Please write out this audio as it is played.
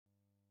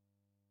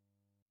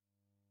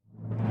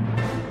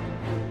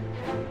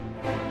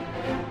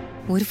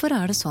Hvorfor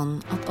det sånn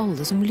at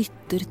alle som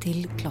lytter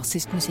til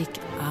klassisk musikk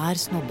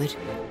snobber?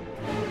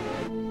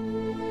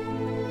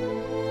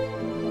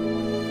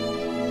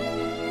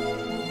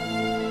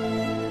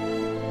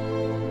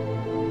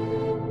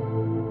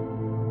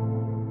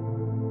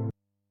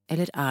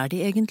 Eller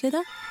de egentlig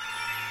det?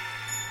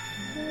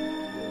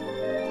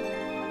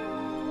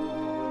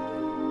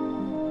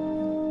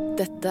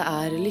 Dette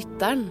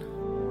Lytteren,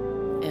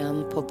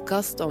 en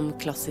podcast om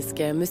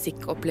klassiske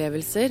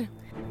musikkopplevelser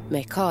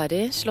med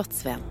Kari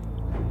Slottsveen.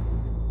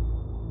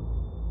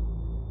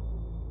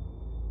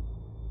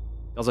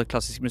 Altså,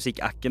 klassisk musikk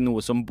ikke noe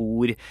som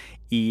bor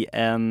i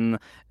en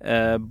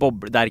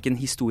boble. Det ikke en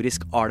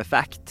historisk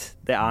artifact.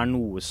 Det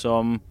noe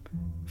som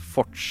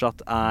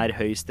fortsatt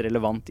høyst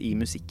relevant i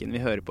musikken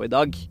vi hører på i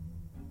dag.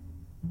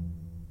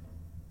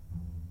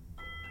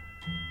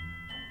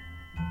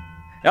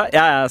 Ja,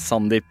 jeg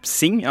Sandeep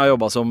Singh. Jeg har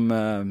jobbet som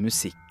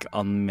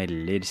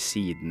musikkanmelder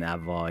siden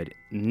jeg var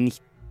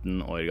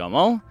 19 år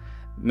gammel,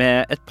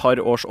 med et par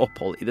års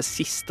opphold i det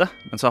siste,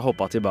 men så har jeg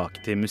hoppet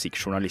tilbake til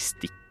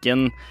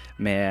musikkjournalistikken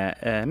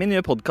med min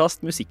nye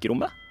podcast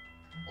Musikkrommet.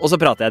 Og så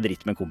prater jeg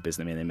dritt med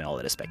kompisene mine med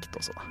all respekt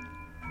også da.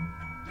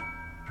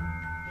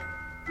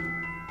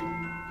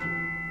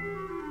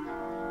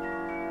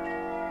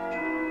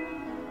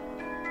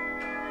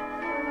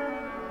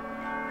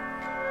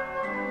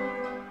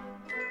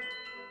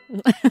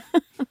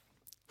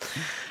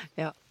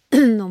 Ja,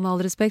 nå med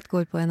all respekt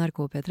går på NRK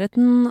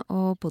P13,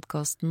 og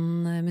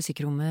podcasten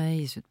Musikkrommet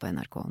gis ut på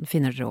NRK. Den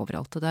finner dere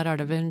overalt, og der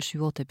det vel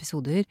 7-8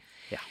 episoder,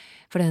 Ja.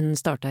 For den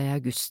startet i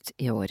august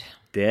i år.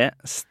 Det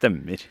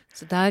stemmer.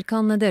 Så der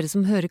kan dere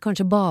som hører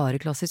kanskje bare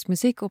klassisk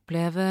musikk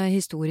oppleve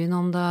historien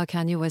om da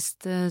Kanye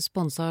West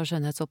sponset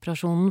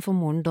skjønnhetsoperasjonen for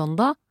moren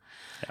Donda,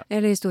 Ja.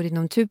 Eller historien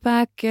om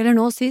Tupac, eller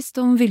nå sist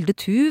om Vilde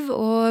Tuv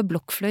og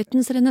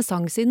blokkfløytens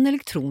renessanse i den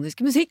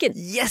elektroniske musikken.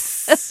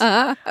 Yes!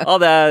 Ja,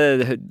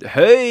 det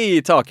høy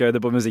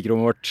takhøyde på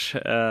musikkrommet vårt.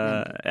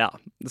 Ja,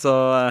 så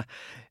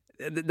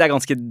det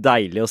ganske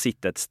deilig å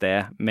sitte et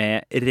sted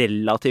med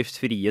relativt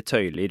frie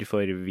tøyler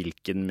for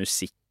hvilken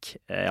musikk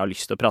jeg har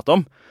lyst til å prate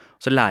om.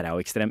 Så lærer jeg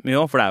jo ekstremt mye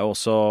også, for det jo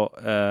også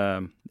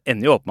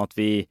ender jo opp med at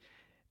vi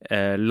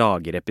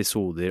lager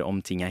episoder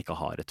om ting jeg ikke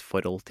har et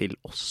forhold til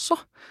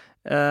også.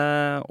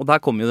 Og der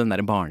kommer jo den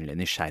der barnlige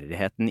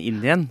nysgjerrigheten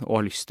inn igjen,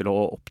 og har lyst til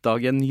å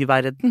oppdage en ny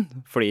verden,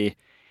 fordi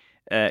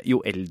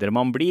jo eldre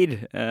man blir,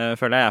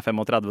 føler jeg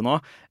 35 nå,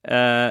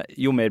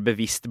 jo mer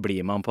bevisst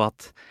blir man på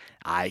at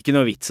det ikke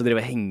noe vits å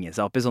drive og henge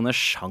seg opp i sånne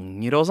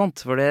sjanger og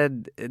sånt, for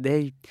det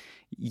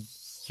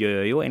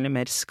gjør jo egentlig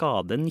mer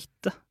skade enn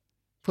nytte.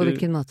 På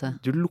hvilken måte?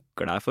 Du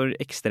lukker deg for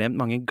ekstremt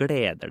mange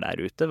gleder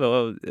der ute ved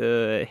å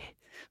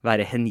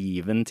være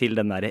hengiven til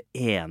den der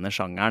ene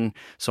sjangeren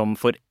som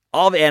for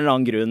av en eller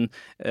annen grunn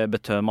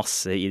betød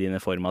masse i dine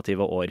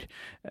formative år.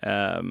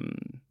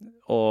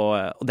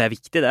 Og det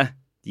viktig det,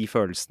 de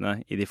følelsene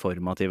i de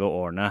formative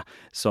årene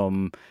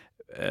som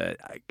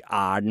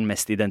den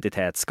mest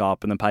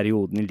identitetsskapende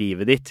perioden i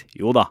livet ditt.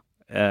 Jo da,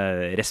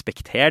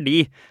 respekter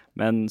de,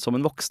 men som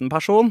en voksen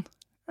person,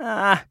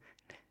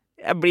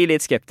 jeg blir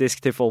litt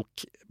skeptisk til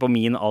folk på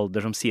min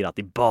alder som sier at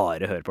de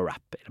bare hører på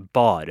rap, eller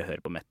bare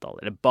hører på metal,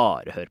 eller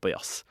bare hører på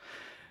jazz.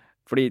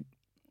 Fordi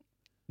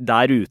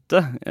der ute,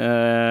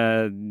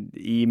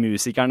 i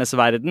musikernes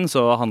verden,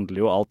 så handler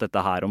jo alt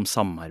dette her om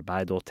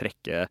samarbeid og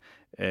trekke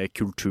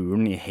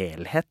kulturen i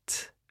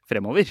helhet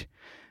fremover.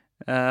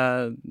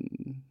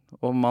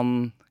 Og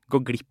man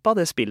går glipp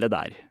av det spillet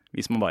der,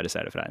 hvis man bare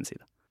ser det fra en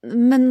side.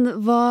 Men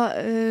hva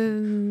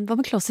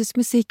med klassisk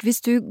musikk,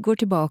 hvis du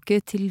går tilbake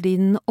til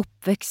din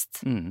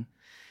oppvekst?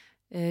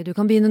 Du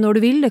kan begynne når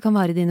du vil, det kan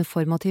være dine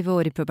formative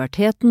år i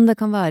puberteten, det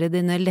kan være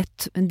din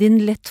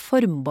lett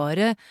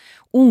formbare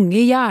unge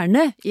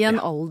hjerne i en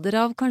alder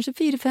av kanskje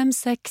 4, 5,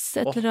 6,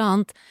 et eller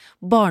annet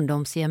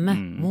barndomshjemme,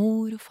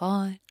 mor og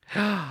far.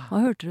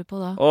 Hva hørte du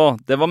på da?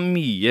 Det var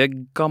mye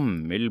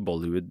gammel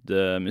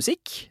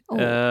Bollywood-musikk.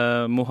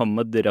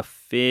 Mohammed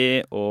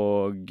Rafi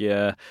og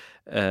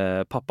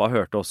pappa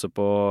hørte også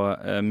på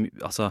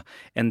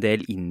en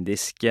del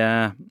indiske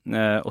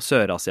og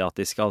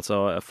sørasiatiske,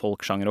 altså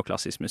folksjanger og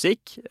klassisk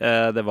musikk.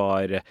 Det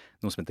var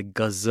noe som heter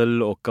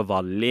ghazal og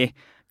qawwali.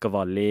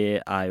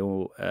 Qawwali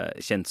jo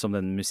kjent som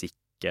den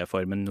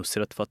musikkformen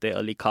Nusrat Fateh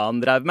Ali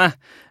Khan drev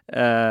med,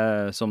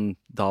 som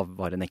da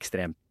var en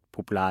ekstremt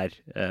populær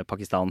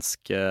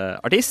pakistansk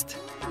artist.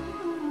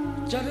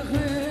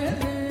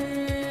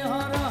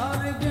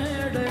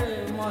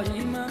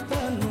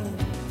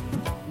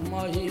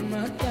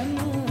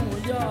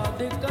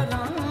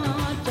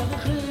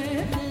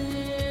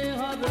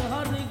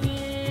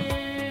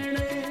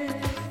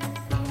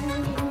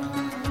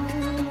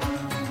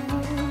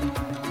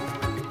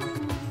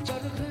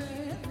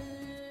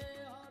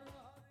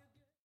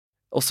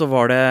 Og så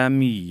var det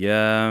mye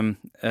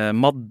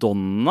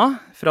Madonna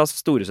fra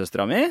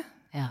storesøstera mi,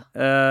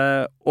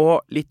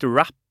 og litt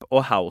rap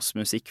og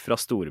housemusikk fra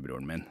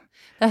storebroren min.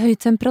 Det høy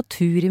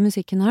temperatur i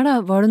musikken her da.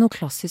 Var det noe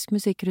klassisk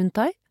musikk rundt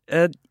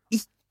deg?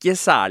 Ikke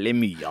særlig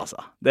mye,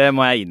 altså. Det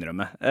må jeg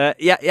innrømme.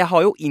 Jeg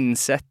har jo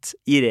innsett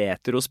i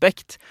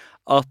retrospekt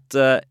at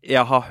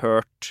jeg har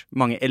hørt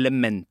mange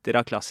elementer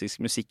av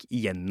klassisk musikk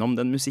gjennom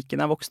den musikken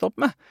jeg vokste opp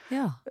med.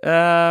 Ja.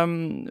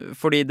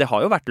 Fordi det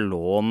har jo vært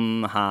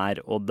lån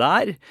her og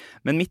der,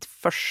 men mitt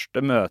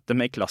første møte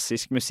med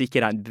klassisk musikk,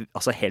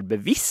 altså helt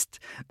bevisst,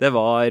 det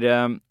var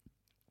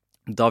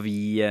da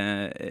vi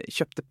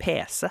kjøpte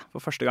PC for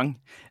første gang.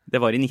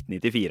 Det var i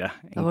 1994.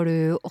 Da var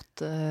du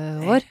 8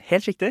 år.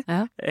 Helt riktig.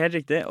 Ja. Helt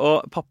riktig.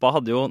 Og pappa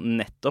hadde jo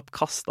nettopp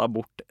kastet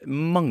bort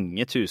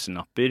mange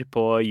tusenlapper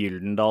på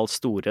Gyldendals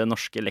store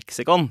norske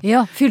leksikon.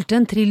 Ja, fylte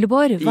en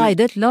trillebår,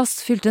 veide et lass,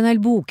 fylte en hel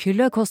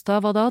bokhylle,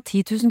 kostet hva da?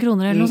 10 000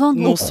 kroner eller noe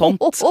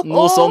sånt?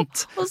 Noe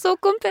sånt. Og så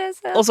kom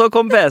PC. Og så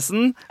kom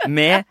PC-en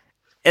med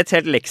et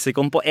helt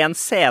leksikon på en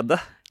CD.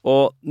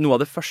 Og noe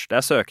av det første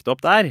jeg søkte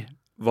opp der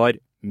var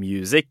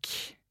music.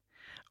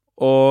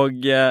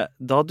 Og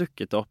da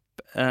dukket det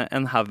opp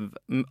en haug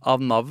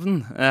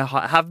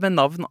med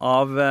navn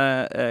av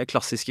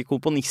klassiske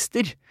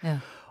komponister. Ja.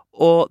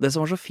 Og det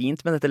som var så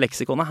fint med dette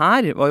leksikonet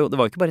her, det var jo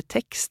ikke bare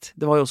tekst,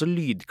 det var jo også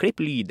lydklipp,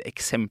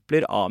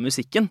 lydeksempler av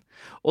musikken.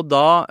 Og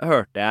da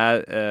hørte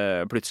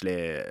jeg plutselig,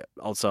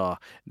 altså,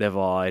 det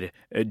var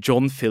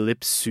John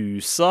Philip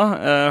Sousa,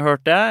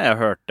 hørte jeg. Jeg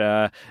hørte,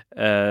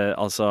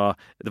 altså,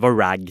 det var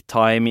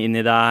ragtime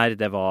inni der,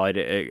 det var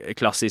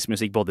klassisk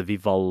musikk, både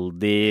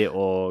Vivaldi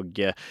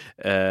og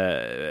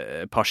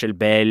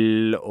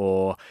Pachelbel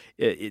og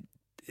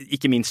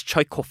ikke minst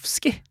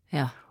Tchaikovsky.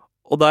 Ja.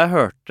 Og da jeg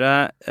hørte,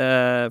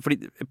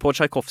 fordi på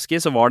Tchaikovsky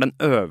så var den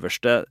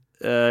øverste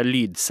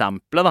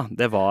lydsamplet da,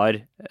 det var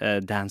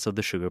Dance of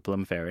the Sugar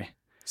Plum Fairy.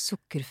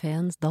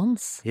 Sukkerfeens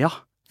dans? Ja,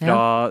 fra,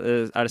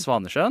 er det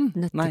Svanesjøen?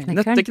 Nøtteknekkeren? Nei,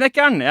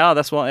 Nøtteknekkeren, ja,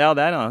 det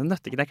er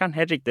Nøtteknekkeren,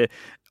 helt riktig.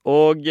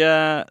 Og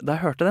da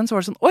jeg hørte den så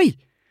var det sånn, oi,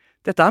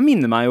 dette her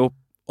minner meg jo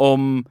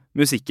om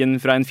musikken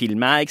fra en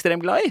film jeg er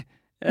ekstremt glad i.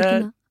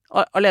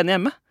 Alene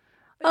hjemme.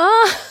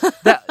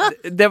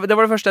 Det var det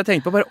første jeg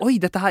tenkte på, bare, oi,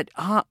 dette her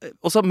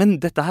også, men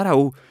dette her er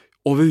jo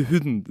over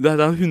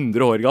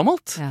 100 år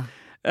gammelt. Ja.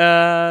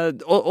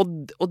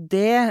 Og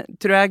det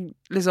tror jeg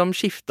liksom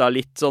skifta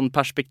litt sånn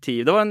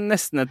perspektiv. Det var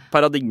nesten et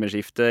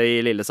paradigmeskifte i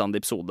Lille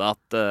Sand-episode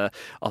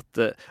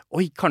at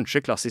oi,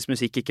 kanskje klassisk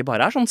musikk ikke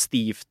bare er sånn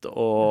stivt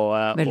og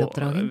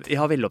veloppdraget.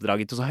 Ja,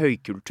 veloppdraget og så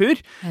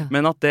høykultur,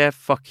 men at det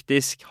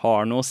faktisk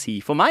har noe å si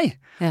for meg.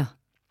 Ja.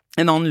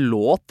 En annen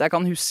låt jeg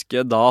kan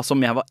huske da som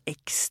jeg var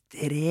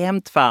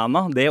ekstremt fan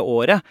av det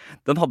året,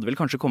 den hadde vel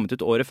kanskje kommet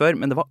ut året før,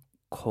 men det var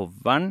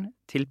coveren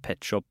til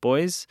Pet Shop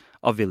Boys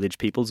av Village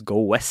People's Go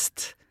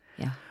West.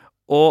 Ja.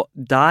 Og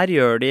der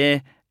gjør de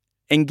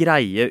en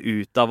greie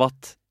ut av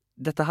at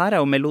dette her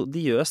er jo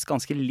melodiøst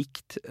ganske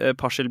likt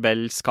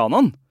Pachelbels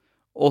kanon,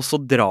 og så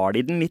drar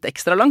de den litt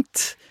ekstra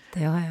langt.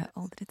 Det har jeg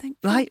aldri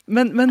tenkt. Nei,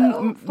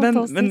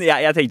 men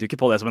jeg tenkte jo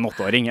ikke på det som en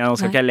 8-åring. Nå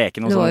skal ikke jeg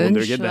leke noe sånn. Det var jo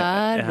en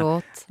svær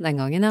låt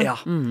den gangen, ja.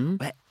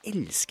 Og jeg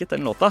elsket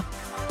den låta.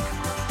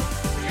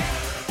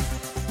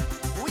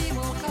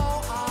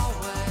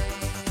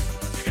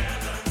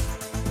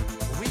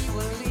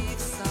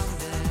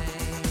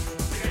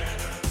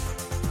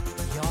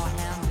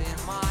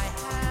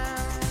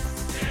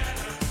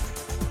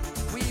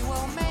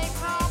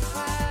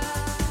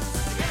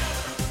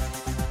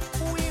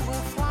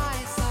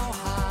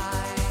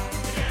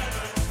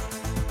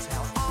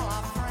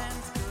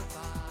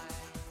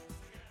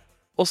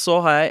 Og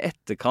så har jeg i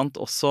etterkant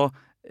også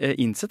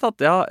innsett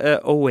at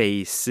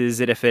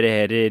Oasis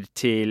refererer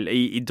til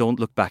i Don't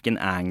Look Back in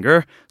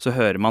Anger, så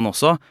hører man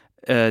også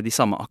de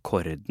samme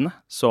akkordene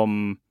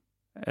som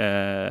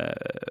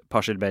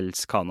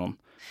Pachelbels kanon.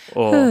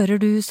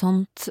 Hører du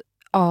sånt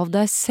av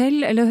deg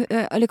selv,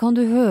 eller kan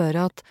du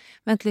høre at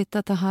vent litt,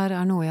 dette her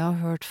er noe jeg har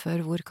hørt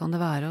før, hvor kan det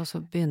være, og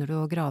så begynner du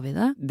å grave i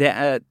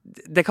det?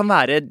 Det kan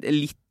være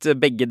litt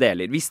begge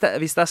deler. Hvis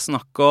det er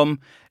snakk om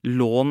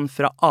lån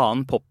fra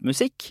annen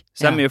popmusikk,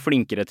 så er jeg mye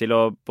flinkere til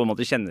å på en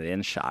måte kjenne det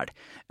igjen selv.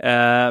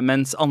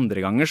 Mens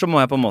andre ganger så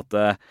må jeg på en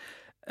måte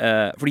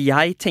fordi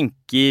når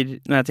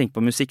jeg tenker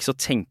på musikk, så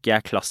tenker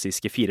jeg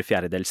klassiske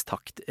 4/4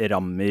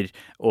 taktrammer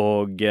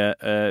og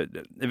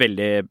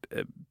veldig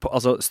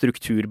altså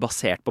struktur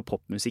basert på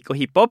popmusikk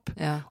og hiphop.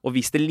 Ja. Og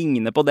hvis det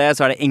ligner på det,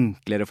 så er det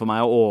enklere for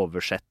meg å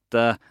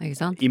oversette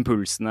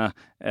impulsene.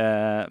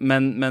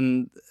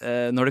 Men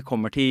når det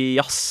kommer til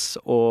jazz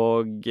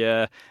og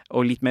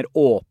litt mer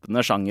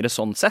åpne sjangere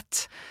sånn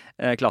sett,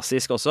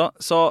 klassisk også,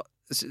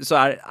 så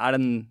er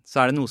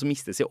det noe som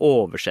mistes i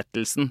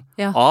oversettelsen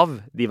av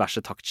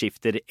diverse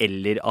taktskifter,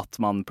 eller at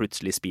man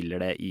plutselig spiller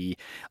det i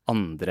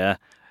andre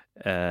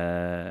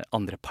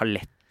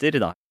paletter,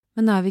 da.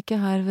 Men er vi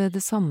ikke her ved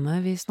det samme?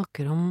 Vi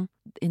snakker om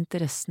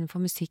interessen for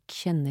musikk,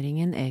 kjenner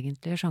ingen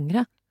egentlige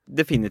sjangere?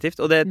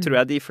 Definitivt, og det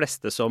tror jeg de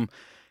fleste som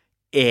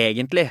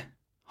egentlig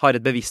har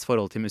et bevisst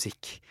forhold til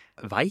musikk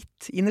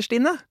vet innerst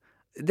inne.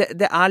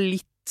 Det er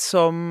litt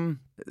som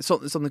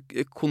sånne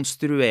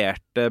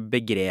konstruerte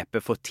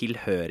begreper for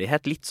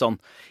tilhørighet. Litt sånn,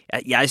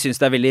 jeg synes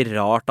det veldig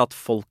rart at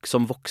folk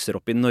som vokser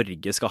opp i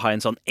Norge skal ha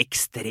en sånn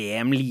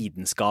ekstrem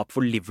lidenskap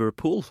for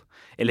Liverpool,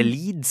 eller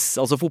Leeds,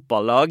 altså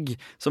fotballag,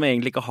 som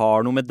egentlig ikke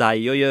har noe med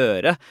deg å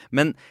gjøre.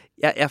 Men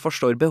jeg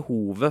forstår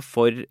behovet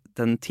for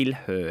den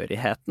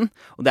tilhørigheten,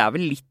 og det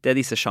vel litt det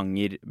disse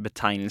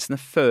sjangerbetegnelsene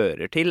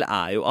fører til,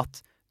 jo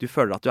at du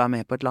føler at du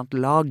med på et eller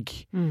annet lag.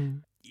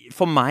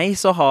 For meg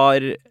så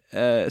har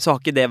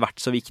ikke det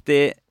vært så viktig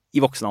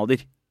i voksen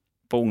alder.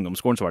 På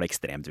ungdomsskolen så var det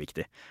ekstremt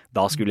viktig.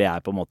 Da skulle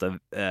jeg på en måte,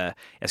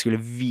 jeg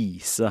skulle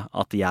vise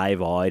at jeg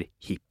var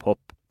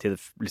hiphop til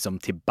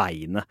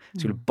beinet.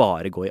 Jeg skulle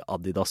bare gå i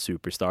Adidas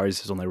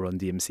Superstars, sånne Run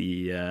DMC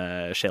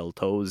Shell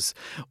Toes.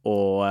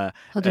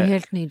 Hadde du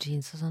helt nye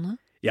jeans og sånne?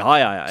 Ja.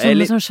 Sånn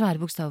med sånne svære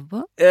bokstaver på?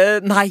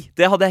 Nei,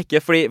 det hadde jeg ikke,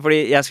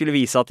 fordi jeg skulle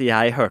vise at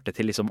jeg hørte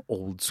til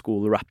old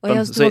school rappen.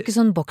 Det var ikke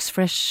sånn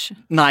boxfresh?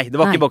 Nei,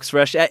 det var ikke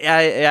boxfresh.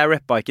 Jeg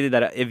rappa ikke de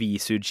der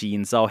Evisu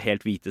jeansa og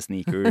helt hvite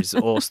sneakers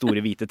og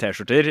store hvite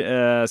t-skjorter,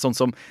 sånn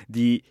som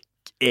de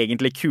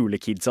egentlig kule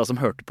kidsa som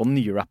hørte på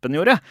nye-rappen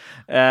gjorde.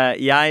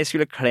 Jeg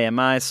skulle kle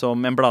meg som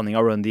en blanding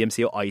av Run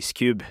DMC og Ice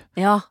Cube.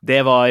 Ja.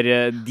 De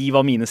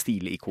var mine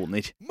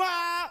stilikoner.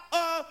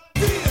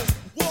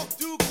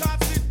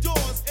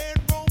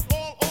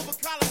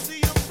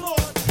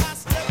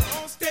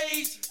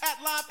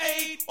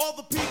 All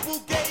the people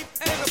gave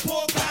and the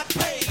poor got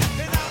paid.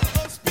 And out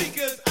of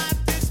speakers, I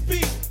did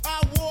speak.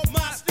 I wore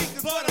my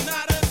sneakers, but I'm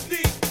not a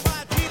sneak.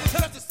 My Adidas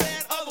touched the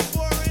sand of a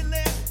foreign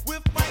land.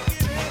 With Mike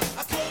in hand,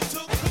 I close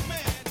took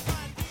command.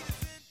 My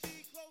Adidas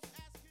in close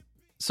asking.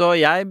 Så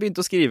jeg begynte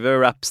å skrive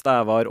raps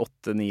da jeg var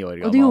 8-9 år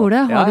gammel. Og du gjorde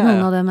det? Har du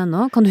noen av dem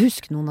ennå? Kan du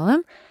huske noen av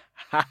dem?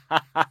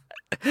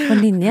 På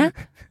linje?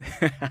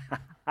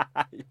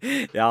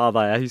 Ja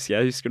da,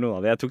 jeg husker noen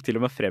av det. Jeg tok til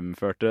og med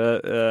fremførte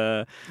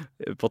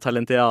på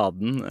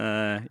Talentiaden,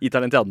 i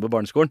Talentiaden på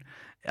barneskolen.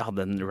 Jeg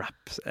hadde en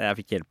rap, jeg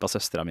fikk hjelp av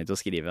søstera mi til å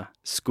skrive.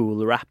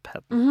 School rap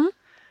het den.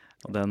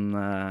 Og den,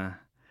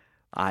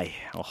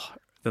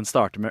 den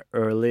starter med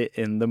Early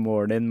in the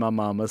morning, my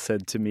mama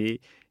said to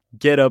me,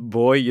 get up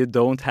boy, you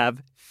don't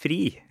have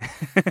fri.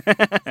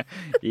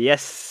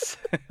 Yes!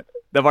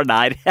 Det var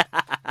der.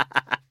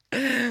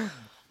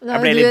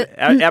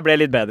 Jeg ble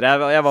litt bedre.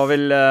 Jeg var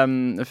vel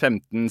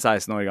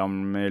 15-16 år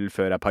gammel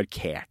før jeg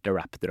parkerte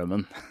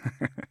rap-drømmen.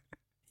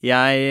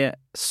 Jeg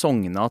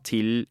sogna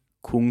til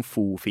kung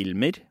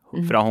fu-filmer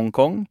fra Hong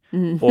Kong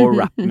og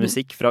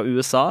rap-musikk fra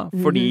USA,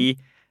 fordi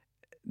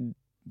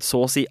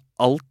så å si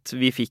alt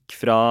vi fikk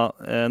fra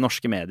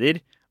norske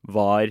medier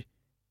var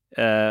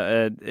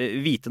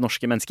hvite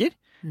norske mennesker.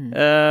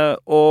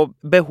 Og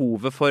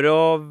behovet for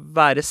å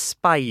være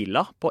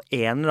speila på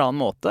en eller annen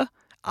måte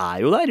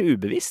jo der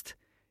ubevisst.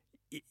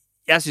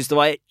 Jeg synes det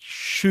var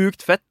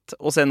sjukt fett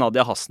å se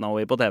Nadia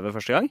Hasnaoui på TV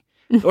første gang.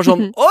 Det var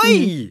sånn,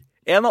 oi!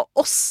 En av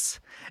oss!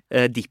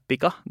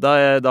 Deepika,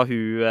 da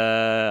hun,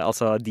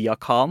 altså Dia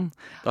Khan,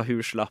 da hun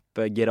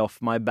slapp Get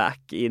Off My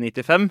Back i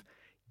 95.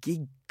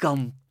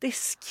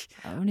 Gigantisk!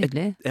 Det var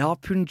nydelig.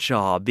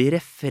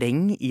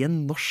 Punjabi-refreng i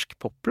en norsk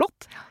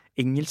poplåt.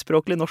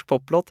 Engelskspråklig norsk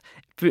poplåt.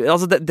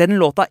 Altså, den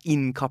låta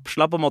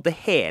innkapsla på en måte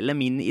hele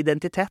min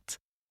identitet.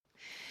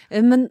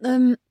 Men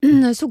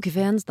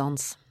Sukkerfeens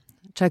dans,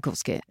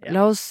 Tchaikovsky. Ja.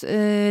 La oss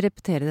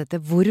repetere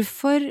dette.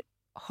 Hvorfor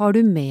har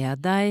du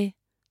med deg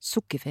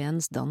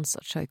Sukkerfeens dans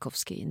av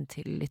Tchaikovsky inn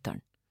til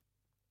lytteren?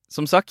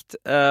 Som sagt,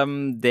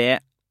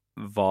 det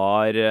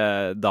var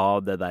da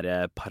det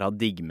der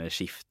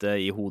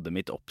paradigmeskiftet i hodet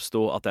mitt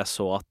oppstod, at jeg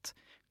så at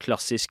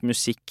klassisk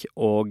musikk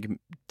og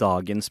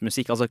dagens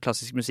musikk, altså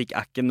klassisk musikk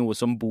ikke noe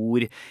som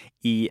bor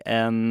i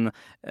en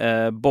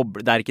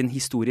boble, det ikke en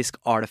historisk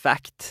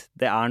artifact,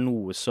 det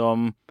noe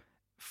som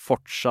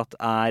fortsatt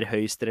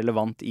høyst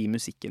relevant i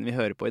musikken vi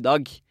hører på i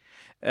dag.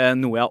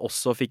 Noe jeg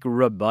også fikk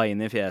rubba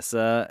inn i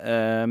fjeset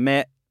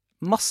med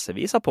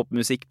massevis av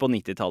popmusikk på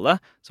 90-tallet,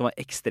 som var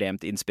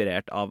ekstremt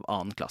inspirert av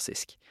annen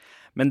klassisk.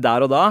 Men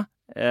der og da,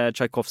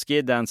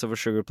 Tchaikovsky, Dance of a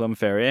Sugar Plum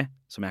Fairy,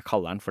 som jeg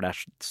kaller den, for det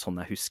sånn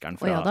jeg husker den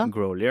fra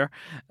Grolier,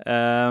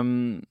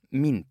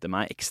 minte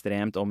meg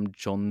ekstremt om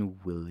John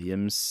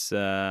Williams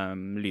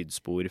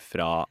lydspor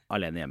fra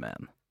Alene hjemme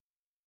igjen.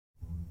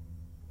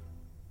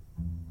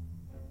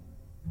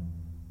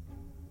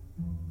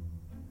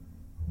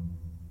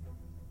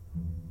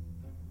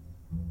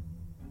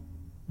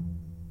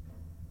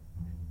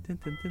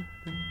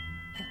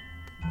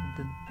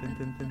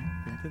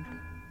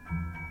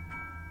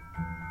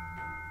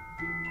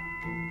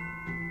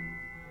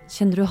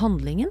 Kjenner du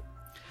handlingen?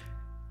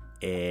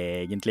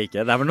 Egentlig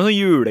ikke. Det vel noen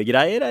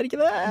julegreier, ikke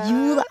det?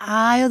 Jo, det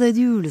jo det et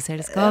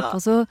juleselskap. Ja.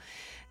 Altså,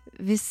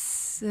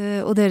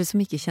 og dere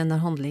som ikke kjenner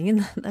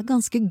handlingen, det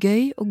ganske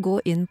gøy å gå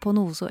inn på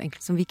noe så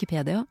enkelt som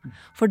Wikipedia.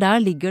 For der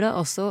ligger det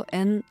altså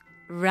en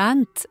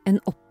rant,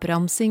 en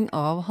oppramsing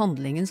av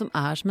handlingen som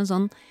som en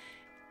sånn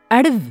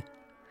elv.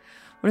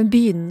 Og den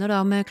begynner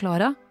da med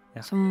Clara,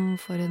 som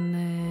får en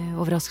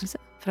overraskelse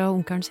fra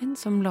onkelen sin,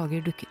 som lager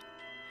dukker.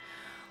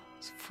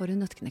 Så får hun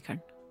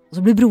nøttknekkeren. Og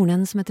så blir broren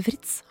hennes som heter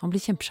Fritz, han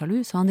blir kjempesjalu,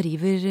 så han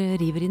river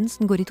i den,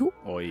 så den går i 2.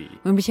 Oi.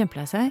 Og hun blir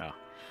kjempelei seg. Ja.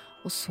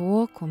 Og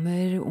så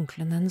kommer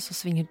onkelen hennes og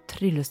svinger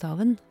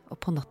tryllestaven,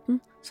 og på natten,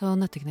 så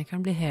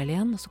nøtteknekkeren blir hel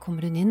igjen, og så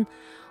kommer hun inn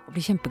og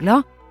blir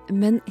kjempeglad.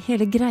 Men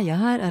hele greia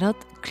her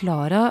at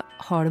Clara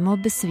har det med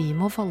å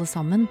besvime og falle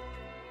sammen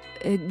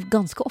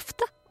ganske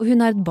ofte, og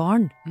hun et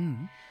barn.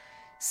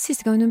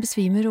 Siste gang hun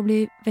besvimer og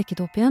blir vekket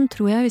opp igjen,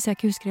 tror jeg, hvis jeg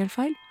ikke husker helt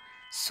feil,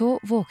 så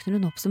våkner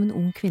hun opp som en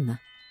ung kvinne.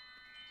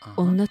 Aha.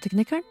 Og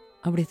nøtteknekkeren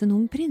har blitt en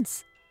ung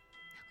prins.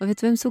 Og vet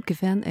du hvem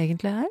Sukkerfeen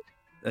egentlig er?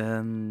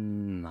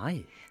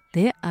 Nei.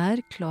 Det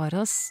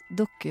Claras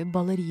dokke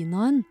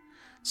ballerinaen,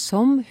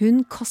 som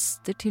hun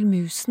kaster til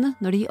musene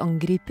når de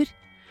angriper.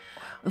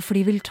 For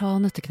de vil ta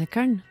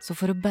nøtteknekkeren, så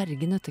for å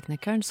berge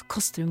nøtteknekkeren så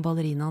kaster hun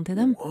ballerinaen til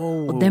dem.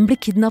 Og den blir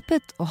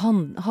kidnappet og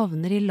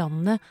havner i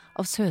landet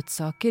av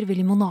søtsaker ved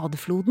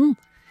limonadefloden.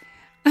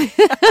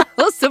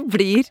 Og så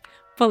blir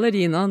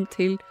ballerinaen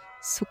til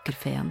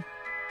Sukkerfeen.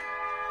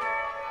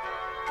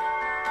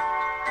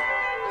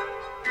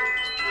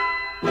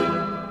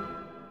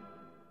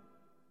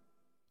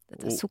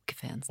 Dette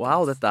Sukkerfeen.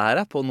 Wow, dette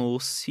her på noe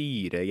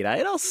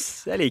syregreier,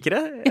 ass. Jeg liker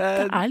det.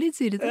 Det litt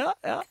syrete.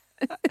 Ja.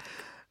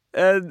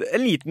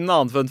 En liten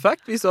annen fun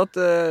fact. Visste du at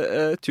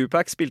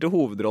Tupac spilte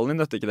hovedrollen i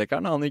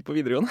Nøtteknekkeren da han gikk på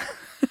videregående?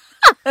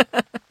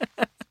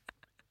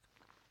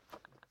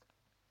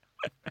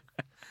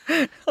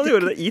 Han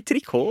gjorde det i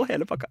trikot,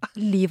 hele pakka.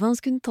 Livet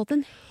hans kunne tatt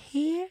en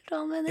helt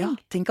annen vending. Ja,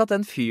 tenk at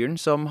den fyren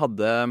som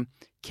hadde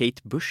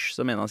Kate Bush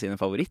som en av sine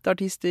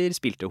favorittartister,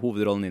 spilte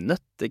hovedrollen i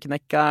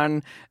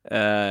Nøtteknekkeren,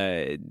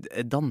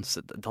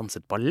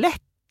 danset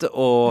ballett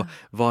og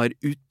var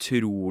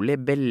utrolig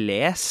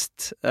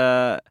belest.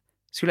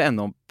 Skulle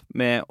ende opp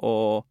med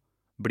å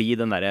bli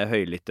den der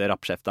høylytte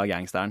rappskjefta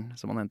gangsteren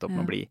som han endte opp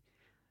med å bli.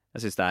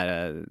 Jeg synes det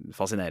en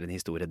fascinerende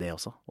historie det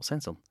også. Også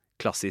en sånn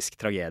klassisk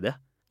tragedie.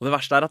 Og det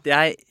verste at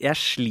jeg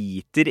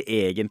sliter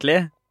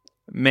egentlig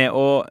med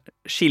å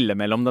skille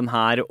mellom den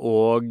her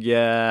og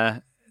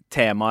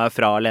temaet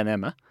fra Alene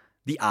hjemme.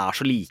 De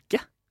så like.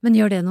 Men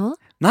gjør det noe?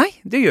 Nei,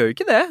 det gjør jo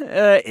ikke det,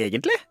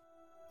 egentlig.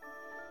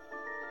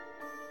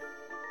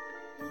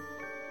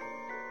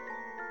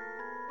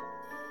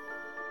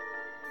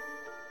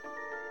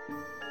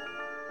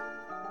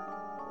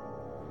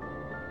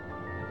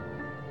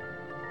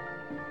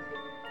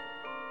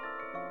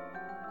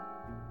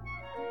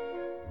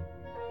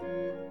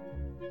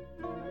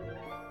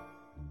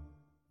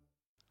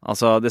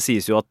 Altså, det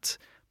sies jo at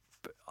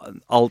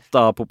alt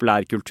av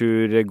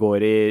populærkultur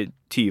går i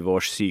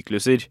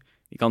 20-årssykluser.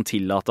 Vi kan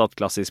tillate at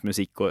klassisk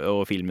musikk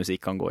og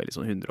filmmusikk kan gå i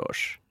sånn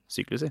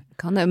 100-årssykluser.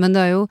 Kan det, men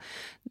det jo,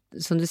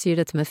 som du sier,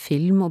 dette med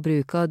film og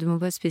bruk av, du må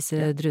bare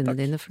spise druene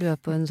dine, for du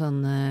på en sånn,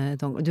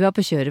 du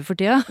på kjøret for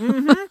tida.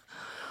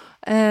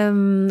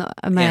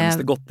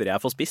 Eneste godteri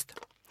jeg får spist.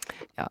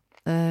 Ja,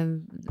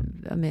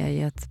 med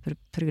i et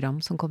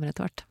program som kommer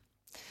etter hvert.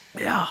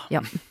 Ja.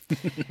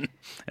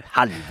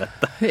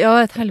 Helvete. Ja,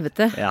 et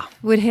helvete. Ja.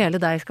 Hvor hele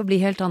deg skal bli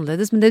helt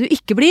annerledes. Men det du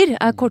ikke blir,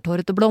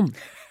 korthåret og blond.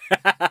 Det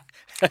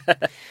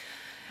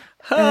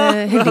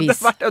hadde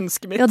vært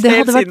ønsket mitt. Ja, det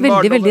hadde vært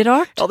veldig, veldig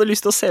rart. Jeg hadde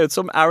lyst til å se ut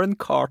som Aaron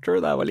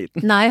Carter da jeg var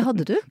liten. Nei,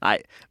 hadde du? Nei,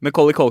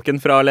 Macaulay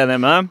Culkin fra Alene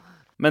hjemme.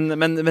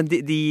 Men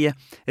de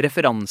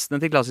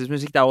referansene til klassisk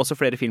musikk, det jo også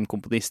flere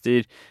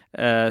filmkomponister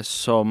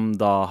som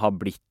da har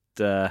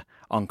blitt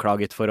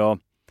anklaget for å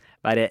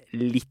være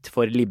litt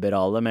for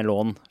liberale med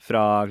lån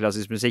fra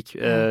klassisk musikk.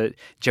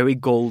 Jerry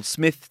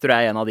Goldsmith tror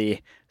jeg en av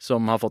de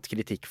som har fått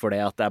kritikk for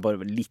det, at det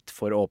bare litt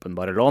for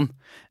åpenbare lån.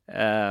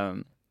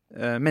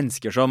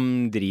 Mennesker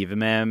som driver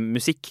med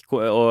musikk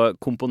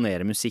og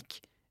komponerer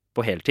musikk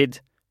på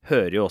heltid,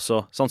 hører jo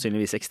også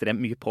sannsynligvis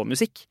ekstremt mye på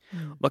musikk.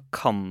 Da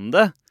kan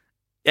det,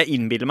 jeg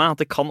innbiller meg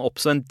at det kan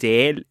oppstå en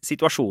del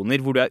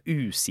situasjoner hvor du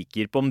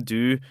usikker på om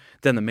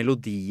denne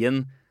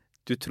melodien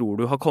du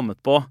tror du har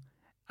kommet på,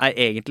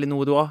 egentlig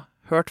noe du har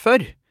hørt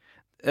før.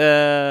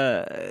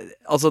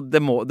 Altså, det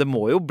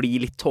må jo bli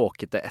litt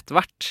tåkete etter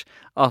hvert.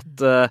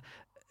 At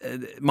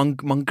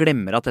man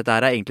glemmer at dette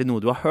her egentlig noe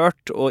du har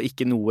hørt, og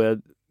ikke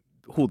noe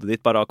hodet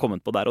ditt bare har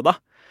kommet på der og da.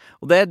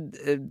 Og det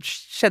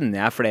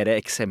kjenner jeg flere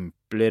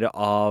eksempler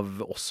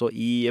av også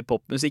i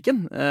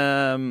popmusikken.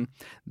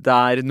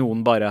 Der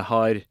noen bare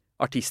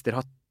artister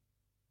har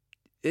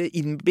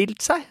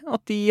innbilt seg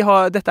at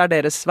dette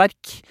deres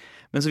verk.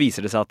 Men så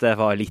viser det seg at det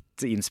var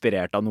litt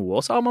inspirert av noe,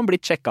 og så har man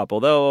blitt sjekket på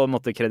det og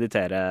måtte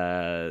kreditere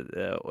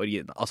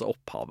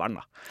opphaveren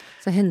da.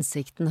 Så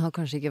hensikten har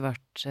kanskje ikke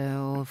vært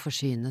å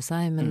forsyne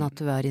seg, men at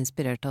du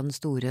inspirert av den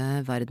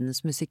store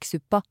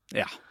verdensmusikksuppa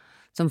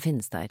som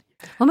finnes der.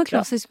 Hva med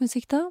klassisk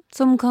musikk da?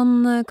 Som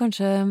kan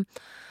kanskje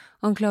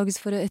anklages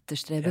for å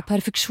etterstrebe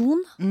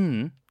perfeksjon?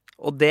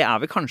 Og det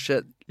vel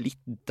kanskje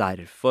litt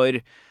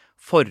derfor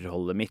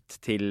forholdet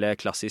mitt til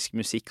klassisk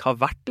musikk har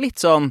vært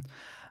litt sånn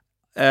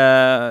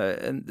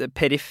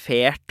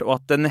perifert, og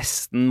at det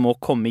nesten må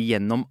komme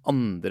gjennom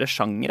andre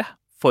sjangre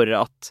for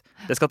at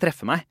det skal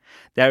treffe meg.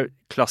 Det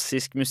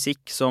klassisk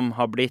musikk som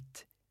har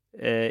blitt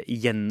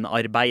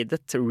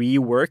gjenarbeidet,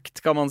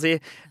 reworked, kan man si.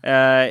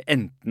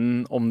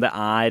 Enten om det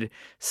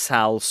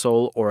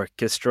Salsoul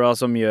Orchestra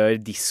som gjør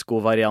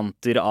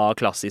disco-varianter av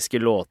klassiske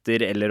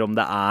låter, eller om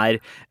det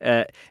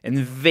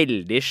en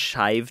veldig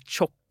skeiv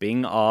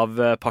chopping av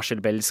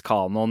Pachelbels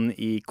kanon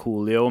i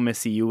Coolio med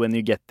See You When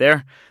You Get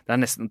There. Det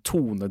nesten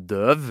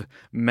tonedøv,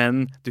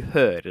 men du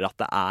hører at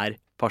det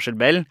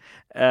Pachelbel.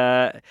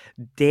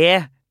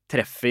 Det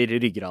treffer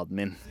ryggraden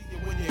min.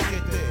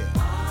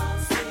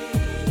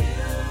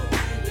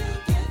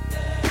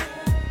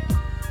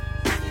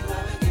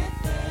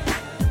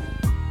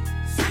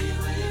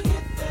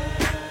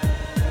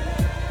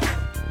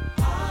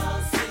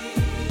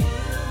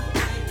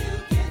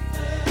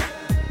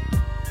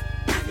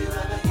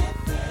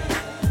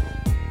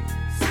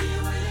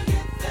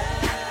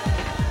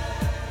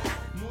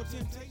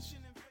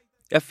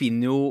 Jeg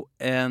finner jo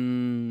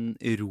en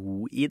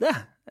ro i det,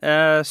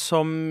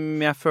 som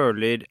jeg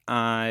føler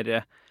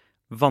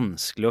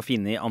vanskelig å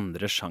finne i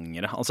andre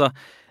sjangere. Altså,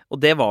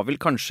 og det var vel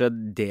kanskje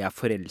det jeg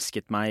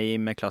forelsket meg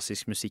med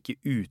klassisk musikk i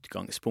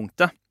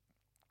utgangspunktet.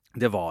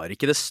 Det var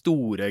ikke det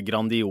store,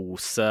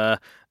 grandiose,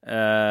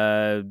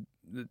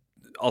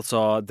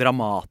 altså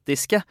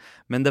dramatiske,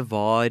 men det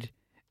var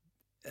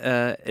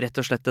rett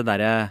og slett det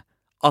derre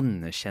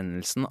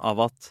anerkjennelsen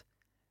av at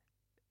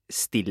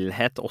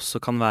stillhet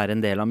også kan være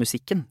en del av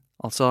musikken.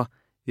 Altså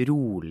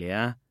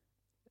rolige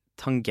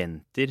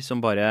tangenter som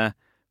bare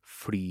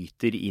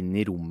flyter inn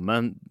i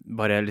rommet,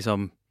 bare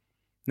liksom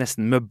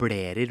nesten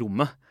møblerer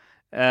rommet.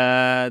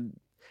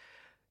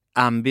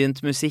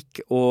 Ambient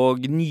musikk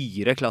og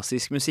nyere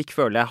klassisk musikk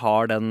føler jeg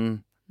har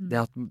det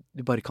at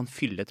du bare kan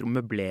fylle et rom,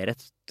 møblere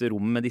et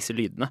rom med disse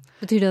lydene.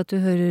 Betyr det at du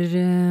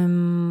hører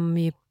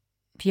mye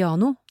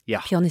piano?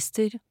 Ja.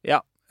 Pianister?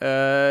 Ja.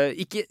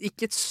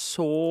 Ikke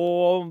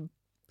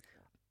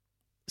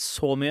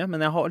så mye,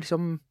 men jeg har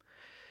liksom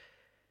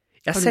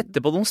jeg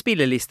setter på noen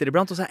spillelister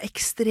iblant, og så jeg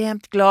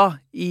ekstremt glad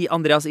i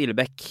Andreas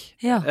Ilebekk.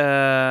 Ja.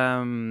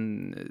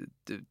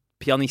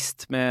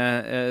 Pianist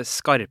med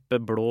skarpe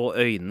blå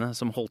øyne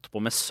som holdt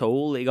på med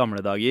soul i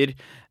gamle dager.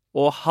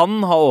 Og han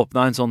har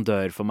åpnet en sånn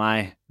dør for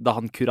meg da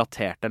han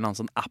kuraterte en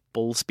sånn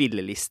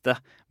Apple-spilleliste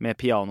med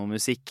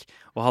pianomusikk,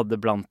 og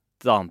hadde blant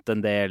annet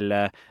en del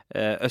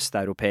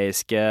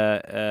østeuropeiske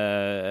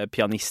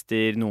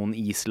pianister, noen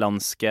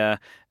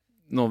islandske.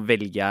 Nå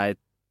velger jeg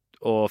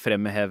å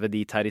fremheve de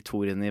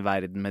territoriene i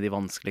verden med de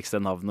vanskeligste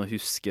navn å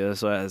huske,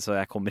 så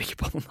jeg kommer ikke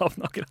på noen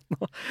navn akkurat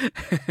nå.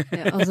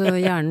 Ja, altså,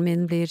 hjernen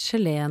min blir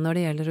gelé når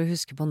det gjelder å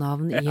huske på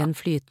navn i en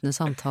flytende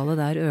samtale,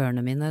 der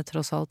ørene mine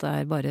tross alt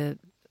bare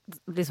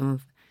liksom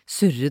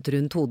surret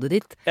rundt hodet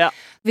ditt. Ja.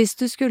 Hvis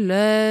du skulle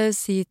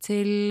si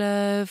til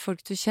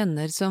folk du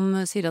kjenner som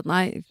sier at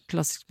nei,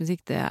 klassisk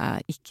musikk det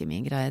ikke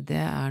min greie,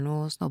 det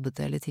noe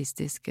snobbete,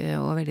 elitistisk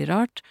og veldig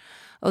rart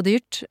og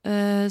dyrt,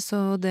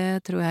 så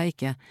det tror jeg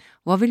ikke.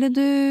 Hva ville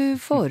du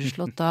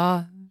foreslått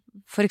da,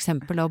 for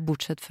eksempel da,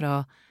 bortsett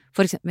fra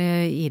for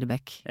eksempel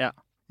Ilebekk? Ja.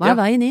 Hva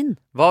veien inn?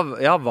 Hva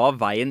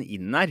veien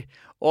inn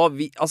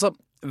Og altså,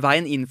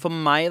 veien inn for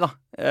meg da,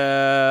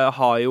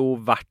 har jo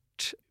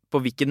vært på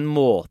hvilken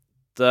måte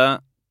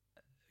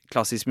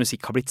klassisk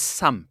musikk har blitt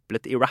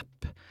samplet i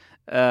rap.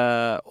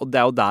 Og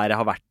det jo der jeg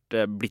har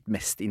blitt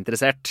mest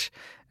interessert.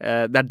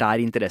 Det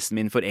der interessen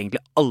min for egentlig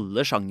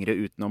alle sjangere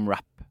utenom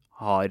rap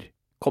har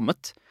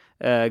kommet.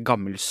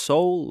 Gammel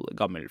soul,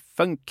 gammel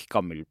funk,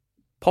 gammel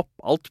pop,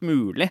 alt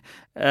mulig.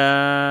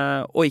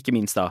 Og ikke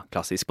minst da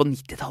klassisk. På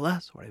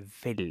 90-tallet så var det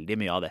veldig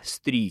mye av det.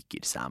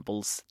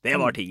 Strykersamples, det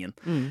var tingen.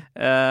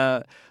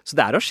 Så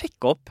det å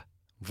sjekke opp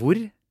hvor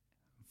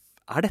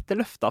dette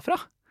løfta fra?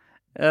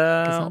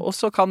 Og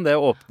så kan det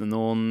åpne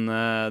noen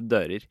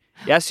dører.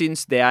 Jeg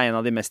synes det en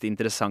av de mest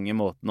interessante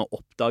måtene å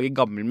oppdage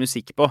gammel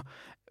musikk på,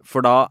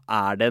 for da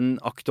det en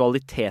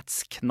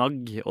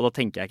aktualitetsknagg, og da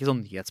tenker jeg ikke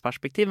sånn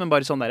nyhetsperspektiv, men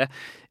bare sånn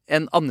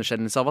en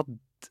anerkjennelse av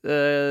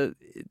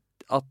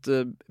at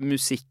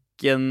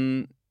musikken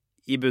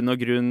i bunn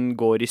og grunn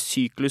går i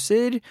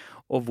sykluser,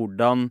 og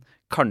hvordan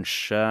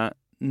kanskje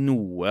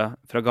noe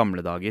fra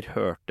gamle dager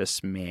hørtes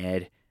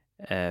mer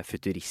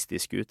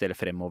futuristisk ut, eller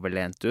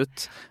fremoverlent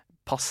ut,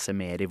 passe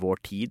mer i vår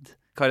tid.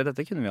 Kari,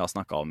 dette kunne vi ha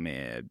snakket om i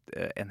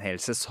en hel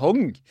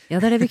sesong. Ja,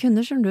 det det vi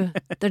kunne, skjønner du.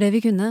 Det det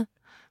vi kunne.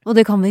 Og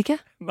det kan vi ikke.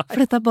 Nei.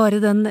 For dette bare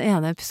den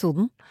ene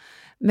episoden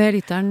med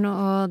lytteren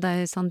og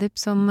deg, Sandeep,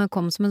 som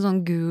kom som en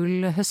sånn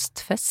gul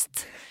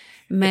høstfest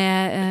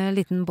med en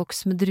liten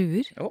boks med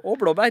druer. Og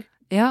blåbær.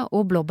 Ja,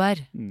 og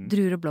blåbær.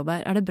 Druer og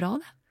blåbær. Det bra,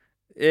 det?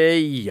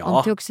 Ja.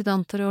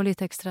 Antioksidanter og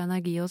litt ekstra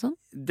energi og sånn?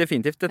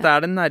 Definitivt. Dette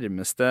det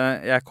nærmeste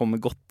jeg kommer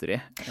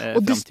godteri.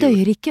 Og det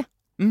støyer ikke.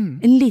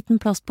 En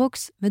liten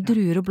plastboks med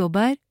druer og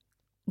blåbær.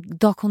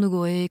 Da kan du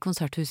gå i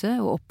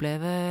konserthuset og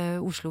oppleve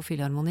Oslo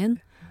Filharmonien.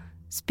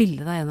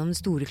 Spille deg gjennom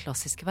store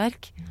klassiske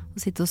verk og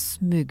sitte og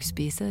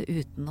smugspise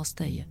uten å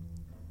støye.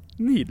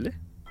 Nydelig.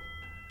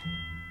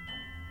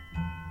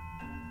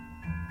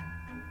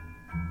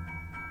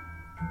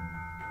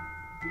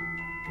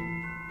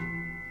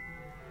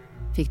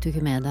 Fikk du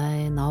ikke med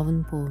deg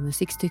navn på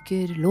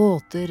musikkstykker,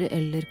 låter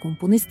eller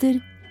komponister?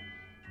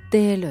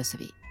 Det løser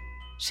vi.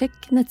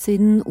 Sjekk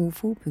nettsiden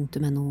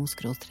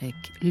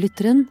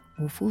ofo.no/lytteren.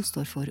 OFO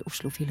står for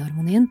Oslo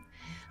Filharmonien.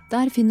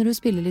 Der finner du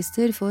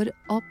spillelister for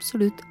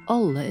absolutt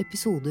alle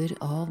episoder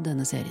av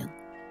denne serien.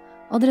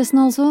 Adressen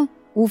altså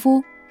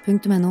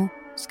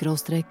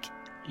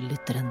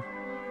ofo.no/lytteren.